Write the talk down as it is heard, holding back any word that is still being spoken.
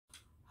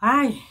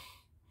Hi.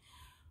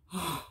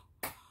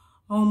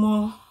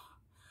 Omo,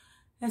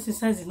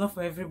 exercise is not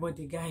for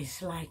everybody,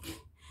 guys. Like,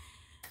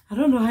 I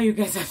don't know how you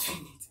guys are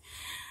doing it.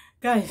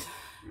 Guys,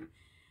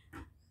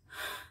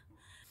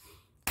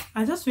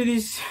 I just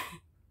finished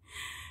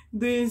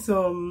doing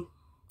some,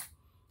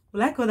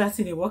 like all that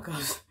in a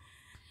workout.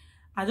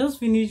 I just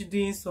finished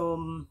doing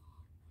some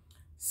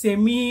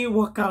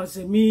semi-workout,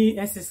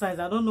 semi-exercise.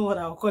 I don't know what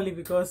I'll call it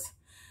because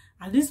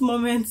at this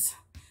moment,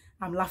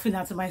 I'm laughing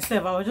at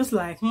myself. I was just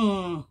like,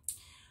 ogom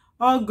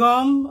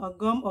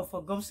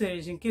of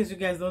series, in case you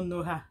guys don't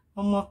know her.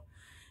 Omo,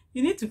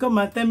 you need to come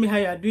and tell me how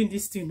you are doing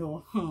this thing.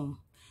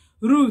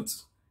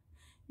 Ruth,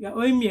 you are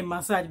owing me a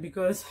massage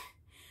because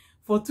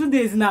for 2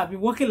 days now I've been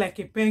walking like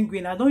a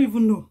penguin. I don't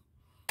even know.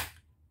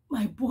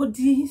 My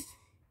body,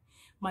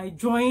 my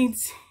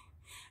joints,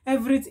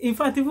 everything. In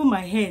fact, even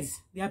my hands,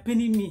 they are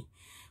paining me.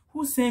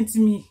 Who sent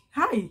me?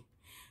 Hi.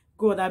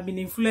 God, I've been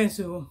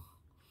influenced.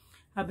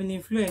 I've been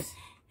influenced.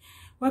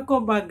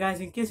 Welcome back, guys.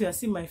 In case you are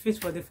seeing my face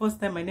for the first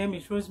time, my name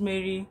is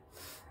Rosemary.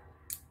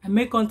 I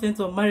make content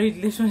on marriage,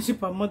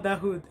 relationship, and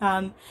motherhood.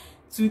 And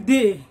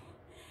today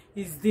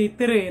is day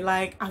 3.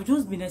 Like, I've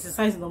just been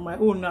exercising on my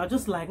own. I'm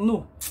just like,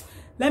 no,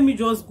 let me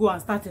just go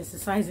and start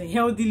exercising,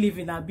 healthy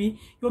living. Abi,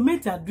 your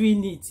mates are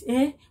doing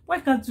it.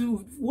 Why can't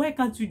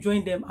you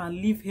join them and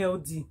live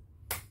healthy?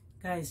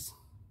 Guys,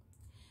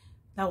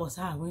 that was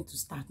how I went to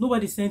start.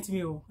 Nobody sent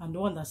me. I'm the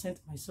one that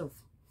sent myself.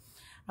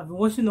 I've been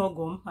watching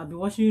Ogom. I've been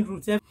watching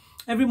Ruth.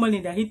 Every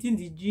morning they're hitting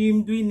the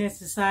gym, doing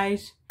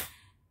exercise.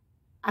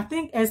 I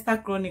think Esther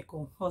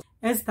Chronicles,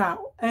 if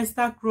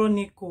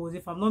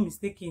I'm not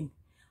mistaken,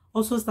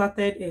 also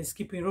started a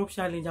skipping rope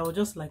challenge. I was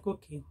just like,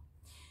 okay,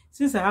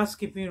 since I have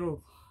skipping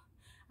rope,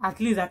 at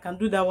least I can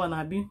do that one,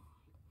 Abi.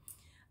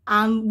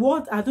 And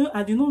what I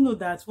did not know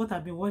that what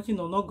I've been watching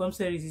on Ogom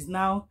series is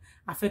now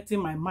affecting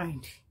my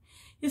mind.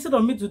 Instead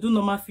of me to do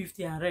normal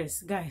 50 and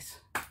rest, guys,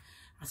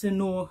 I said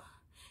no.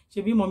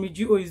 Shebi mommy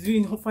GO is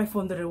doing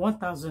 500,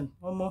 1,000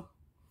 or more.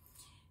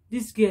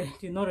 This girl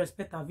did not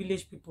respect her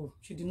village people.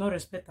 She did not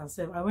respect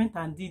herself. I went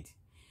and did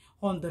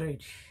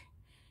 100.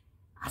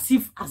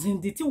 As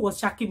in the thing was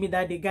shocking me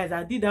that day, guys.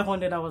 I did that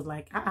 100. I was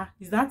like,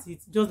 is that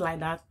it? Just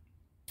like that.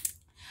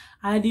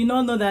 I did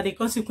not know that the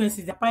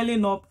consequences are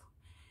piling up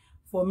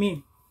for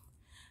me.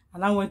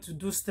 And I went to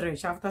do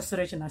stretch. After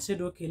stretching, I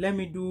said, okay, let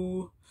me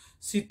do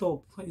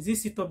sit-up. Is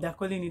this sit-up they're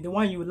calling it? The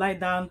one you lie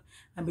down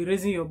and be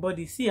raising your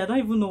body. See, I don't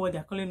even know what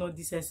they're calling all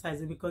this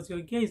exercise because your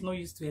girl is not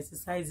used to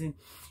exercising.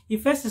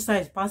 If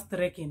exercise past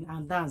trekking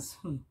and dance,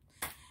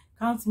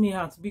 count me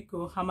out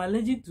because I'm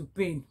allergic to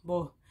pain.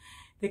 But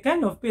the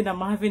kind of pain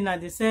I'm having now,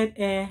 they said,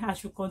 I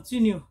should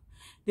continue.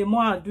 The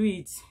more I do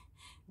it,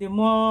 the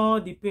more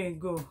the pain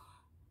go.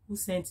 Who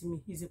sent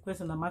me? Is a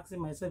question I'm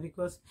asking myself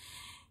because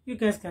you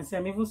guys can see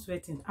I'm even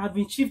sweating. I've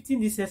been shifting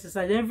this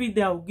exercise every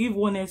day. I'll give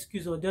one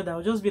excuse or the other.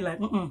 I'll just be like,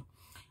 I'm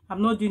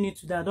not doing it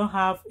today. I don't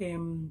have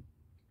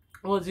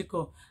what's it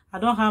called? I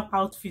don't have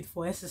outfit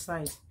for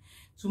exercise.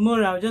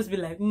 Tomorrow I'll just be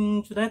like,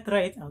 should I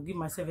try it? I'll give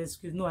myself an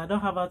excuse. No, I don't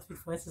have outfit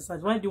for exercise.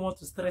 Why do you want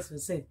to stress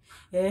yourself?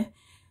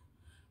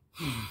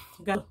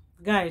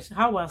 Guys,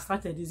 how I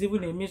started is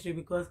even a mystery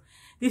because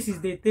this is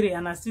day 3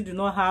 and I still do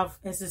not have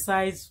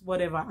exercise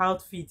whatever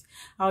outfit.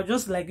 I'll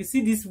just like, you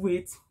see this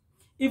weight.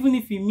 Even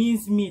if it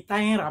means me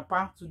tying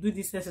wrapper to do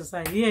this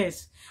exercise,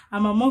 yes,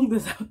 I'm among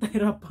those that tie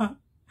wrapper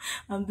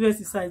and do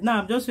exercise.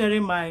 Now I'm just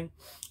wearing my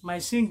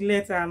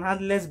singlet and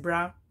handless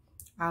bra,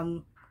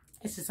 and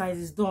exercise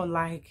is done.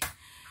 Like,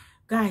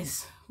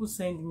 guys, who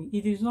sent me?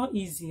 It is not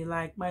easy.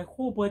 Like, my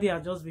whole body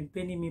has just been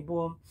paining me,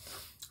 but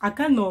I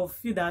kind of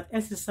feel that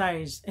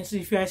exercise,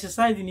 if you're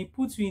exercising, it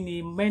puts you in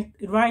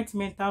a right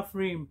mental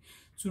frame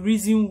to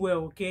reason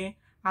well, okay?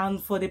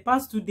 And for the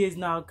past 2 days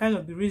now, I'll kind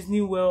of be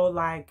reasoning well.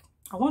 Like,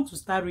 I want to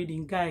start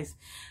reading, guys.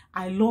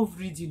 I love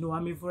reading.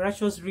 I'm a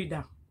voracious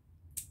reader.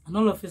 And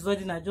all of a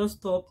sudden, I just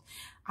stopped.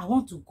 I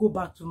want to go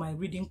back to my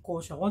reading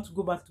culture. I want to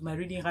go back to my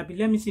reading habit.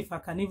 Let me see if I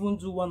can even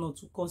do 1 or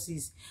 2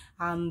 courses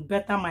and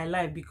better my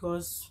life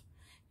because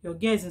your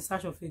girl is in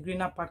search of a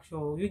greener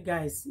pasture. You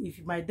guys,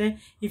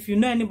 if you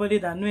know anybody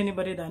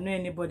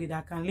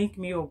that can link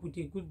me up with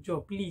a good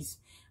job, please,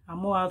 I'm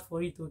more out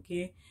for it,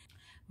 okay?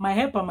 My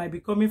helper might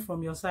be coming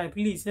from your side.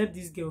 Please help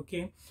this girl,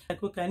 okay?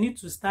 Like, okay, I need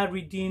to start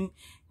reading,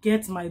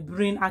 get my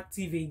brain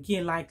active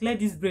again. Like, let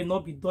this brain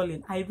not be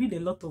dulling. I read a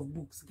lot of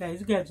books, guys.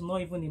 You guys do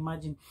not even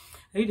imagine.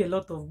 I read a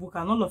lot of books,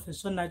 and all of a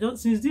sudden, I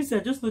just noticed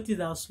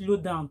that I'll slow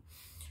down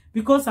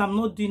because I'm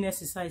not doing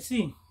exercise.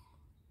 See,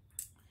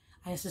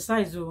 I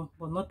exercise,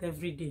 but not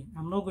every day.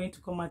 I'm not going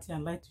to come out here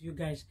and lie to you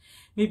guys.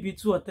 Maybe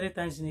 2 or 3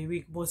 times in a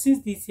week. But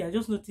since this year, I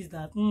just noticed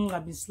that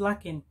I've been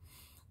slacking.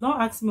 Don't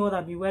ask me what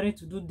I've been wearing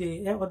to do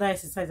the other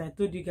exercise I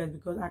told you guys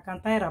because I can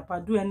tie wrapper,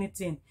 do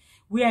anything,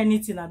 wear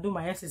anything, and do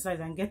my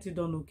exercise and get it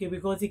done, okay?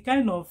 Because it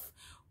kind of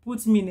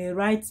puts me in a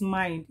right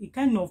mind. It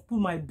kind of put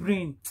my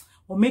brain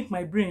or make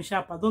my brain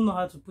sharp. I don't know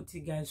how to put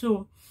it, guys.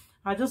 So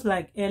I just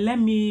like, let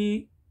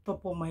me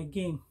top up my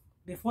game.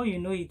 Before you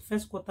know it,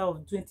 first quarter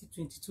of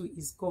 2022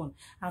 is gone,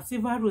 and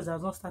Silver Rose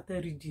has not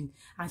started reading,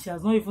 and she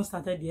has not even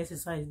started the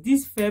exercise.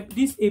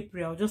 This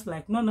April, I was just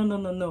like,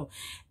 no.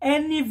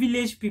 Any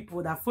village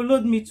people that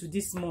followed me to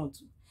this month,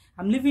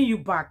 I'm leaving you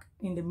back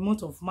in the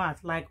month of March.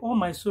 Like, all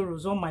my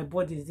sorrows, all my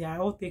bodies, they are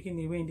all taken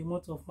away in the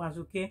month of March,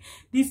 okay?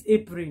 This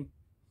April,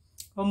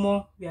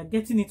 omo, we are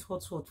getting it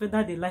hot,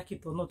 whether they like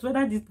it or not,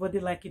 whether this body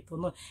like it or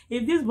not.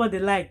 If this body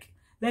like,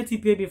 let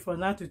it pay me from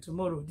now to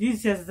tomorrow.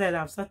 This exercise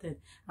I've started,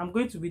 I'm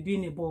going to be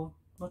doing a ball,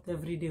 not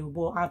every day,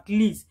 but at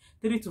least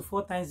 3 to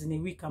 4 times in a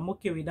week. I'm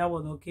okay with that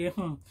one, okay?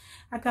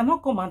 I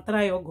cannot come and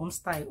try ogom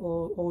style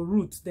or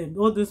Ruth, them,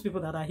 all those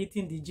people that are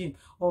hitting the gym,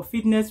 or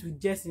fitness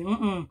with Jesse.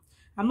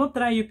 I'm not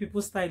trying you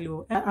people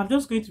style. I'm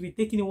just going to be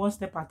taking it one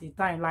step at a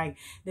time, like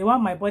the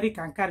one my body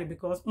can carry,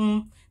 because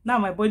now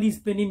my body is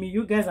paining me.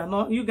 You guys are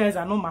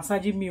not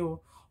massaging me,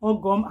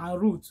 ogom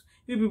and Ruth.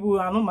 You people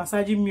are not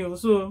massaging me,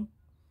 so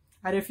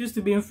I refuse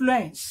to be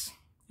influenced.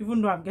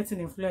 Even though I'm getting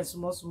influenced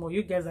small,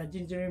 you guys are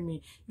gingering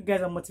me. You guys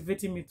are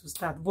motivating me to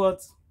start.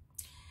 But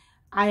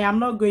I am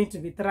not going to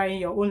be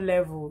trying your own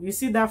level. You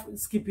see that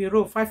skipping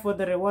rope,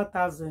 500,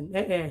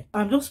 1,000.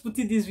 I'm just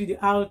putting this video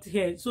out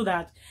here so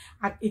that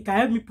it can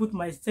help me put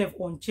myself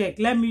on check.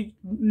 Let me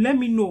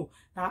know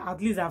that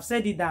at least I've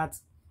said it, that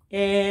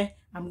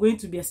I'm going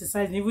to be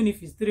exercising, even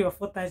if it's 3 or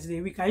 4 times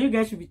a week. And you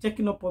guys should be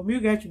checking up on me.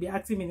 You guys should be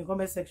asking me in the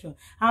comment section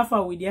how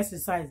far with the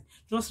exercise.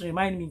 Just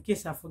remind me in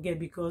case I forget,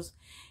 because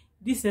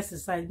this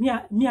exercise, me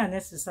and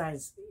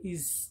exercise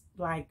is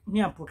like me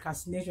and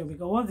procrastination.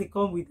 Because once they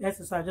come with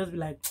exercise, just be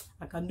like,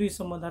 I can do it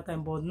some other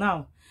time. But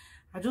now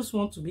I just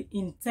want to be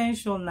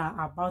intentional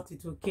about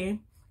it, okay?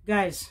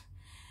 Guys,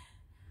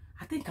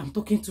 I think I'm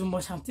talking too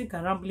much. I think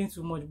I'm rambling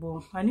too much,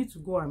 but I need to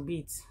go and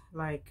bathe.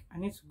 Like, I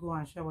need to go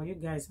and shower. You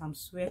guys, I'm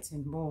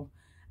sweating more.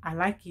 I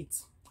like it.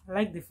 I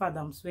like the fact that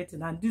I'm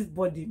sweating. And this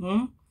body,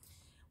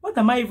 what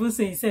am I even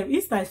saying?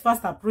 Easter is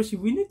fast approaching.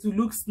 We need to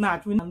look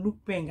snatched. We need to look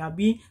peng,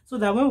 abi, so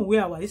that when we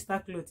wear our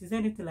Easter clothes, is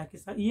anything like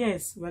Easter?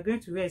 Yes, we are going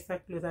to wear Easter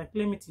clothes. I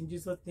claim it in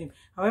Jesus' name.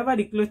 However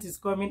the clothes is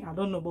coming, I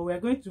don't know, but we are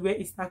going to wear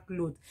Easter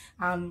clothes.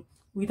 And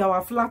with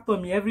our flat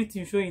tummy,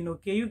 everything showing,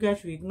 okay? You guys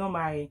should ignore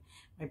my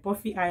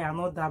puffy eye and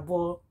all that.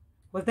 But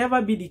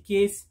whatever be the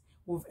case,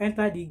 we've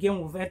entered the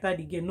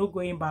game, no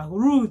going back.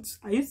 Ruth,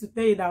 I used to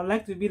tell you that I would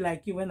like to be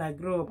like you when I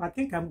grow up. I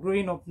think I'm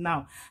growing up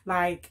now.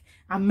 Like,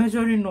 I'm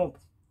measuring up,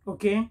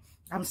 okay?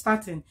 I'm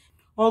starting.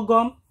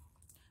 Ogom,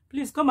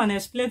 please come and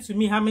explain to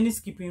me how many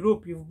skipping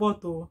rope you've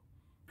bought, or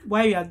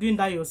why you are doing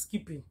that you're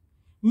skipping.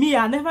 Me,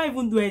 I never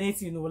even do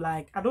anything,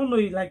 like, I don't know,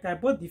 like, I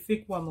bought the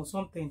fake one or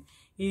something.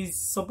 He's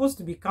supposed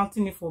to be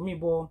counting it for me,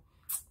 but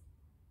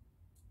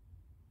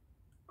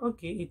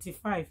okay,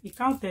 85. He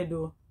counted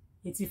though.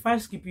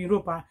 85 skipping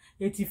rope,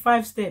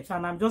 85 steps,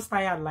 and I'm just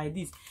tired like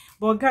this.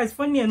 But guys,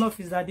 funny enough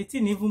is that the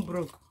thing even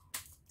broke.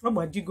 What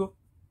about you go?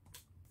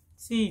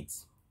 See it?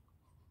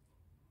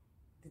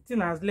 The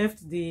thing has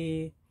left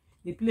the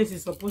place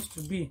it's supposed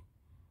to be.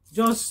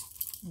 Just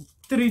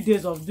 3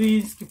 days of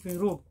doing skipping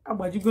rope. How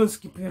about you go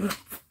skipping rope?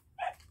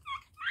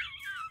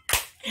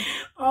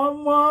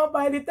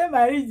 By the time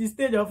I reach the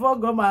stage of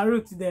ogom and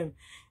Ruth them,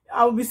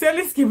 I will be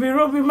selling skipping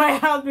rope in my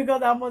house,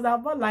 because I must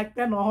have bought like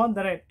 10 or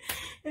 100.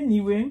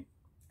 Anyway,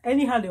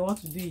 anyhow they want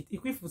to do it.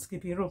 If we for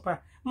skipping rope,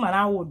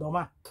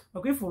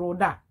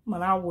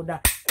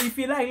 if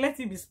you like, let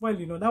it be spoiled,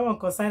 that one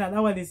consign and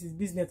that one is his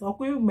business. Or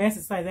we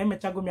exercise,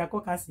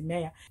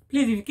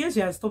 please, if in case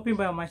you are stopping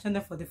by on my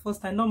channel for the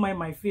first time, don't mind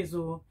my face.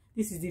 Oh,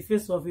 this is the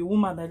face of a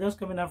woman that just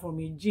coming out from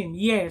a gym.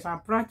 Yes,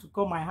 I'm proud to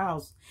call my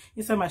house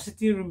inside my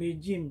sitting room a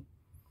gym.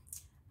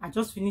 I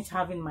just finished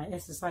having my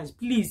exercise.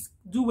 Please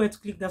do well to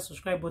click that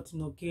subscribe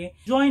button, okay?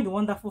 Join the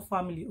wonderful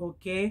family,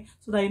 okay?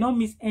 So that you don't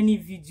miss any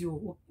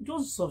video.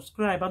 Just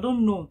subscribe. I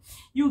don't know.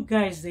 You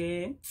guys,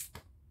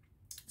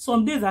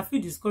 some days I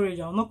feel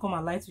discouraged. I'll not come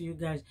and lie to you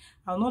guys.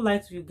 I'll not lie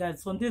to you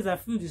guys. Some days I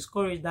feel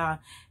discouraged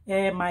that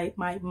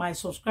my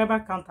subscriber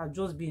count has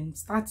just been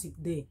static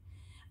there.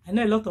 I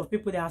know a lot of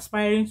people, they're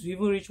aspiring to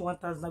even reach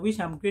 1,000,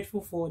 which I'm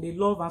grateful for the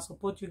love and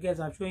support you guys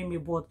are showing me.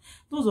 But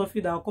those of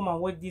you that will come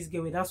and watch this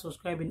game without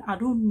subscribing, I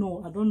don't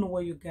know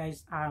what you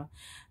guys are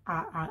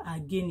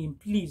gaining.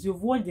 Please, you've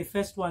watched the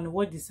first one,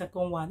 watch the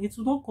second one. It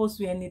will not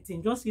cost you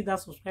anything. Just hit that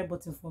subscribe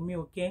button for me,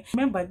 okay?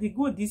 Remember, the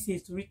goal this year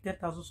is to reach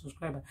 10,000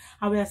 subscribers.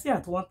 I will say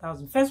at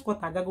 1,000. First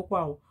quarter, I go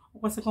wow.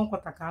 Second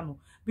quarter,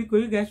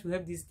 because you guys should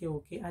help this girl,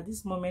 okay? At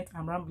this moment,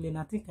 I'm rambling.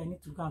 I think I need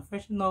to go and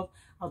freshen up.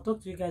 I'll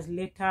talk to you guys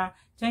later.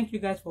 Thank you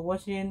guys for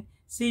watching.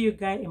 See you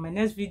guys in my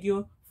next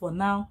video. For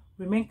now,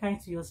 remain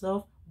kind to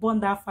yourself. Burn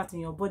that fat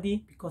in your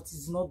body, because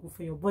it's not good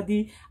for your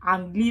body,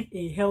 and live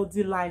a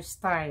healthy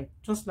lifestyle,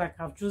 just like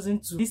I've chosen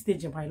to this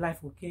stage in my life,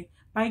 okay?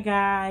 Bye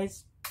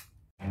guys.